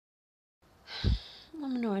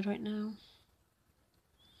I'm annoyed right now.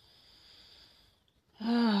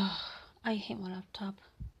 I hate my laptop.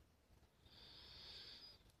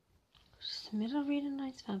 Just middle reading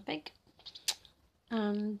nice fanfic.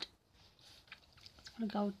 And it's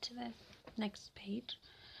gonna go to the next page.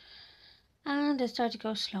 And it started to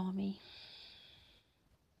go slow on me.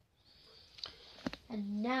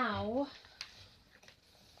 And now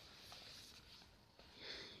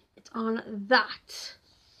it's on that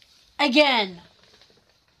again.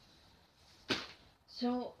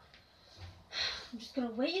 So I'm just gonna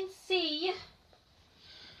wait and see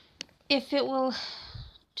if it will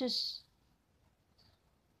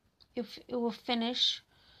finish.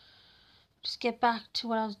 Just get back to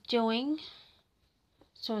what I was doing.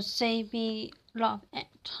 So save me a lot of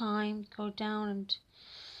time, go down and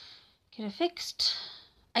get it fixed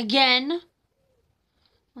again.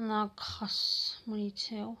 And that costs money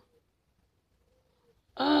too.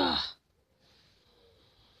 Ugh.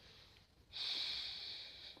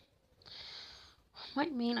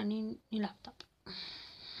 Might mean I need a new laptop.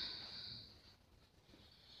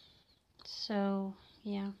 So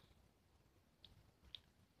yeah.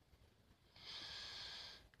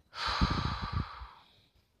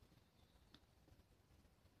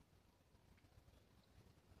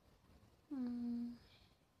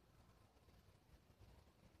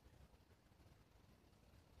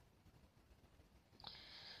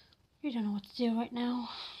 You don't know what to do right now.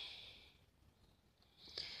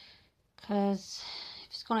 Because if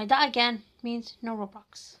it's going to die again, it means no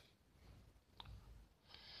Roblox.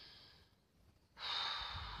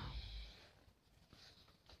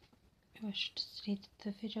 Maybe I should just delete the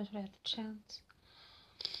videos when I have the chance.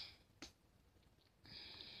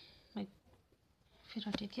 Like video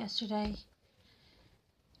I did yesterday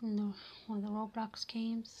in one of the Roblox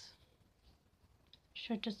games.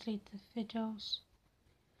 Should just delete the videos.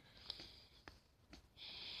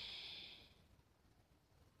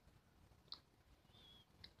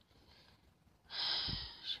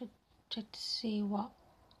 Should check to see what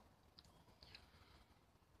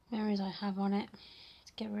memories I have on it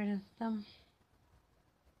to get rid of them.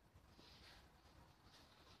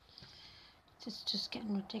 It's just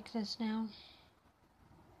getting ridiculous now.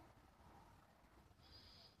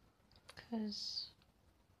 Because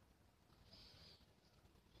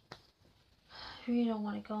I really don't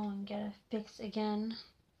want to go and get it fixed again.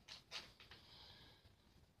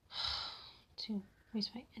 To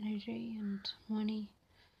waste my energy and money.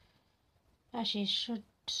 Actually, should.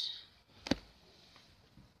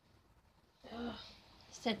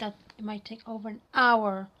 Said that it might take over an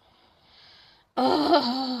hour.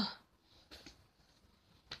 Ugh.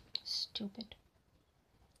 Stupid.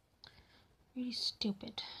 Really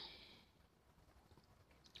stupid.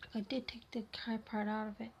 I did take the car part out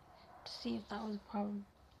of it to see if that was a problem.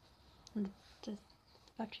 And the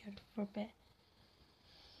battery had for a bit.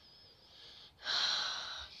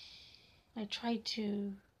 I tried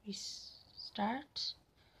to restart,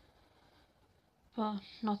 but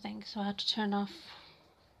nothing, so I had to turn off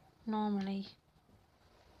normally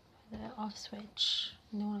the off switch,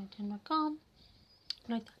 and then when I turned back on,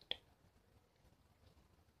 like that.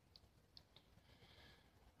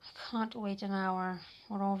 I can't wait an hour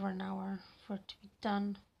or over an hour for it to be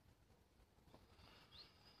done.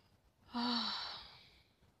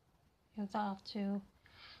 You'll have to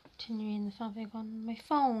continue in the fanfic on my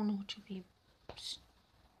phone, which would be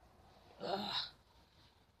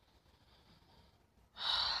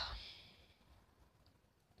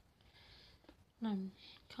I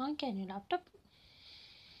can't get a new laptop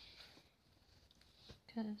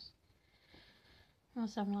because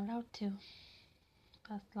I'm not allowed to.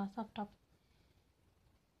 That's the last laptop.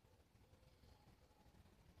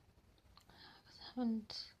 I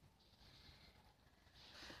haven't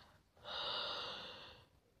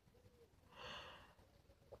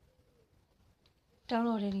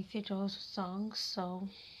downloaded any videos or songs, so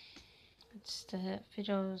it's the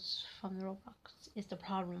videos from the Roblox is the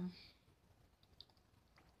problem.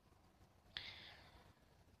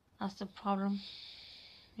 That's the problem.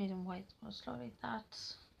 Reason why it's going slow like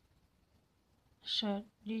that.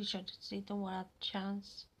 You should see the one at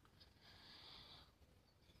chance.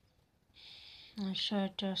 I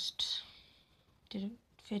should just did a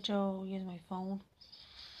video using my phone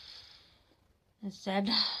instead.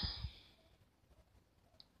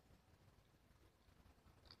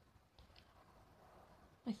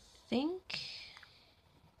 I think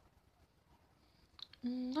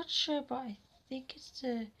I'm not sure, but I think it's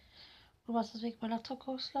the what's to make my laptop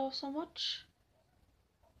go slow so much.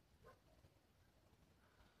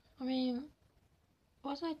 I mean,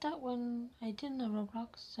 wasn't like that when I didn't have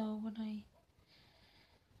Roblox, so when I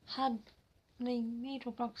had when I made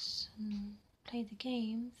Roblox and played the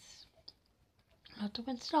games, a lot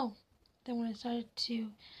went slow. Then when I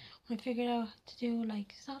figured out to do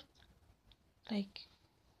like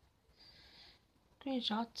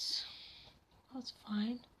screenshots, that was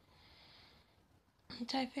fine.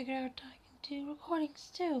 Until I figured out I can do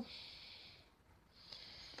recordings too.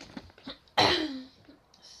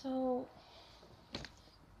 So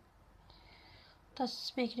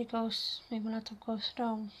that's making make my laptop go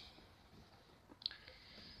slow.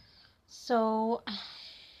 So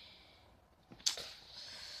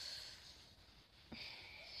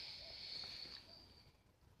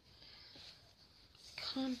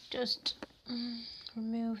can't just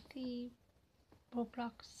remove the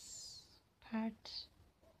Roblox part.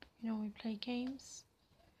 We play games.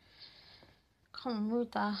 Can't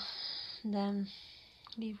remove that and then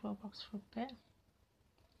leave Roblox for a bit.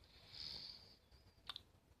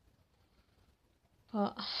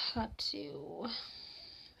 But I got to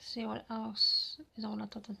see what else is on my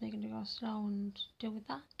laptop that's making it go slow and deal with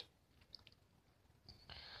that.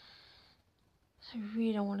 I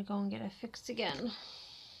really don't want to go and get it fixed again.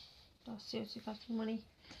 That's seriously costing money.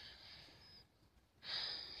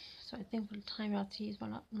 So I think for the time I'll have to use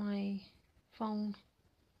my phone.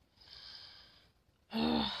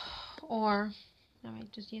 Or I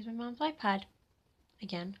might just use my mom's iPad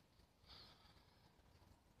again.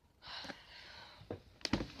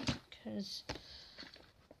 Because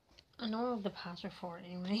I know the password for it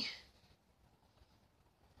anyway.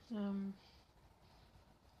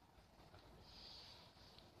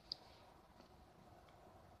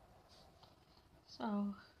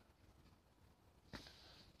 So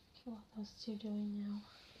what are those two doing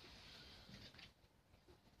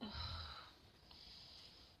now?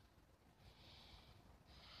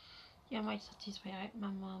 Yeah, I might just have to use my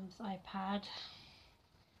mom's iPad.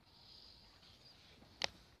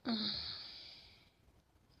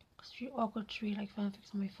 It's really awkward to read like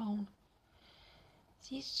fanfics on my phone.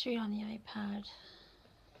 It's easy to read on the iPad.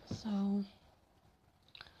 So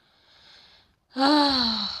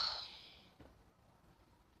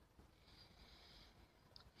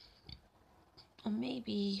or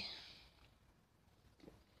maybe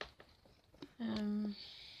yeah,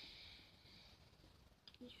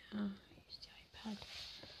 use the iPad.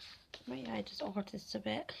 Maybe I just alter this a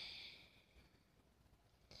bit.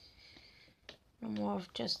 No more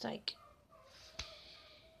of just like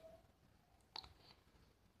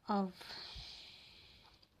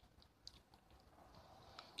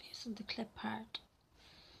using the clip part.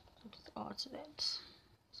 So just alter it.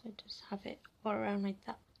 So I just have it all around like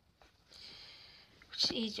that. Which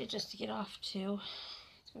is easier just to get off too.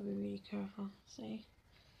 It's gotta be really careful. See?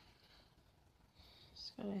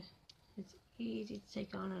 It's easy to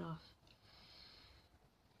take on and off.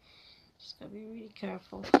 Just gotta be really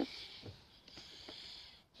careful.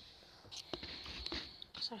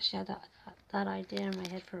 So I actually had that idea in my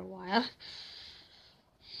head for a while.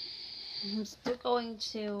 I'm still going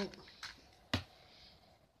to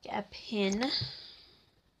get a pin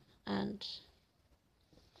and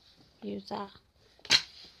use that.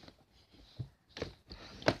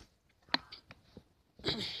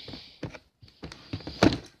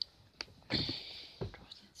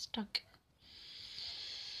 It's stuck.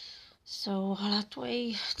 So I'll have to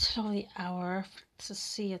wait till the hour to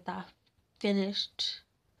see if that finished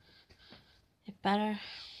it better.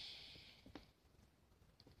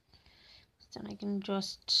 Then I can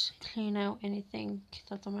just clean out anything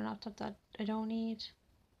that's on my laptop that I don't need.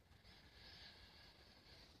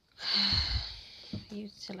 I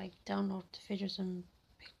used to like download the videos and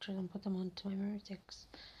pictures and put them onto my memory sticks.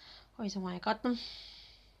 Reason why I got them.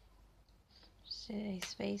 Save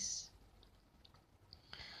space.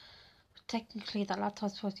 But technically that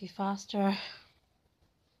laptop's supposed to be faster.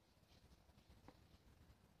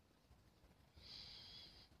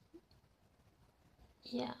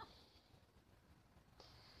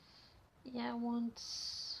 Yeah,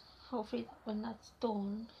 once hopefully when that's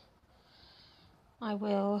done I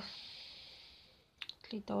will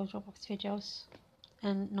delete those Roblox videos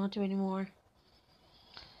and not do any more.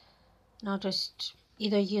 And I'll just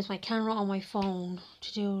either use my camera or my phone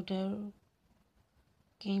to do the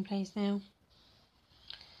gameplays now,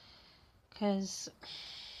 because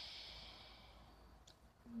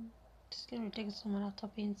it's getting ridiculous on my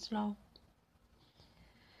laptop being slow.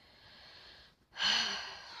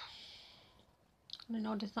 And I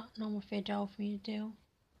know there's not no more video for me to do.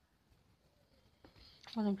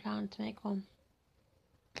 I wasn't planning to make one.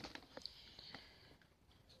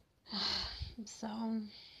 So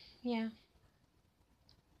yeah.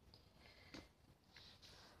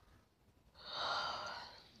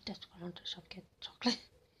 Just going on to the shop get chocolate.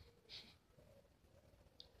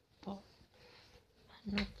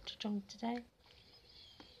 junk today.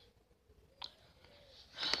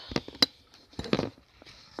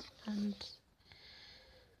 And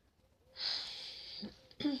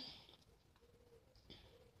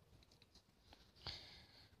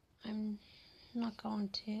I'm not going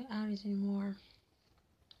to Aldi's anymore.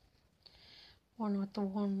 Or not the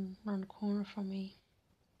one around the corner from me.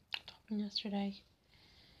 Talking yesterday.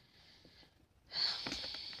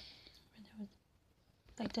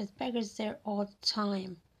 Like there's beggars there all the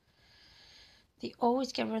time. They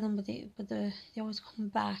always get rid of them, but they always come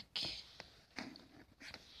back.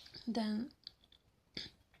 Then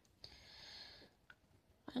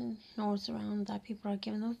I notice around that people are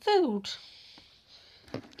giving them food,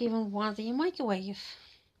 even ones that you microwave,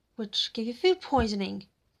 which give you food poisoning.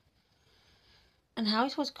 And how are you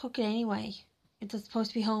supposed to cook it anyway? It's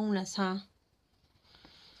supposed to be homeless, huh?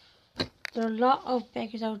 There are a lot of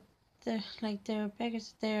beggars out there, like there are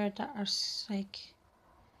beggars there that are like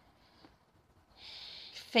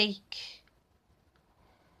fake,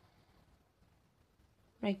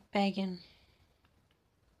 like begging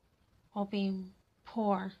or being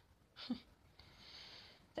poor.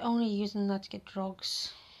 They're only using that to get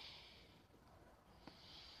drugs.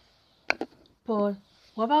 But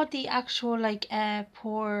what about the actual like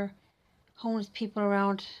poor homeless people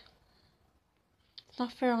around? It's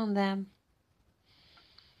not fair on them.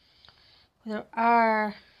 There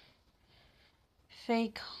are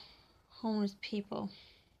fake homeless people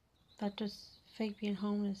that just fake being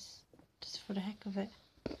homeless just for the heck of it.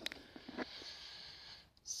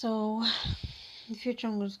 So in the future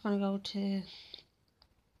I'm just gonna go to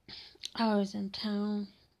ours in town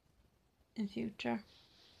in future.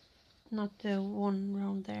 Not the one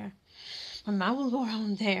around there. My mom will go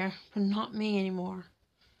around there, but not me anymore.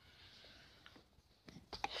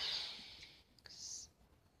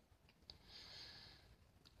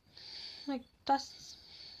 Like that's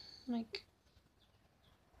like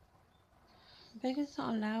beggars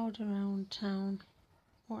not allowed around town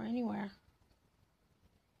or anywhere.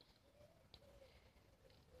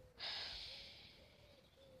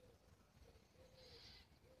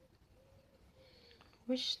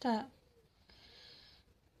 Wish that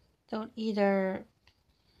they'll either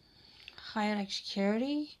hire like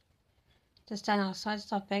security to stand outside to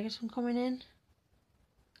stop beggars from coming in.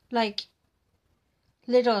 Like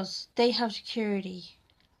Lidl's, they have security.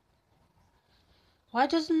 Why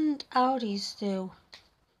doesn't Aldi's do?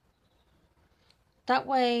 That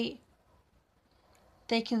way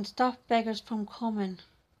they can stop beggars from coming.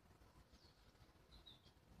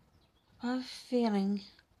 I have a feeling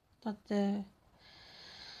that the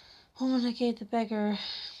woman that gave the beggar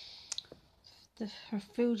her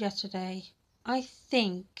food yesterday, I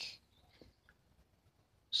think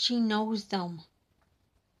she knows them.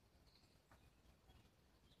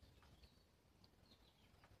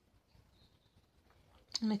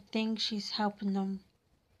 And I think she's helping them,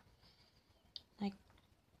 like,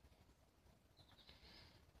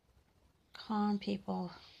 con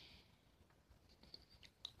people,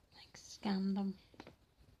 like, scam them.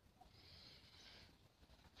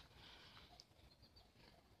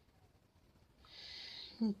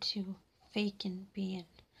 Into faking being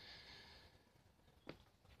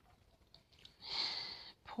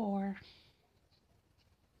poor.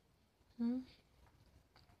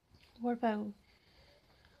 What about,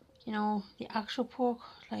 you know, the actual poor,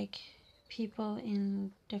 like, people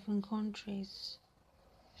in different countries?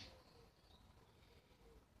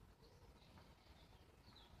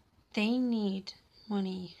 They need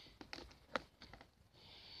money,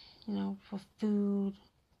 you know, for food,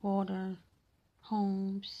 water,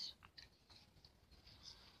 homes.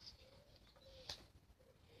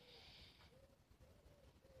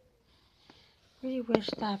 Really wish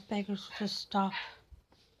that beggars would just stop.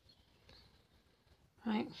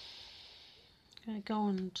 Right, I'm gonna go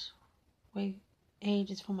and wait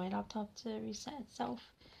ages for my laptop to reset itself.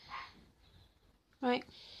 Right,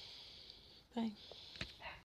 bye.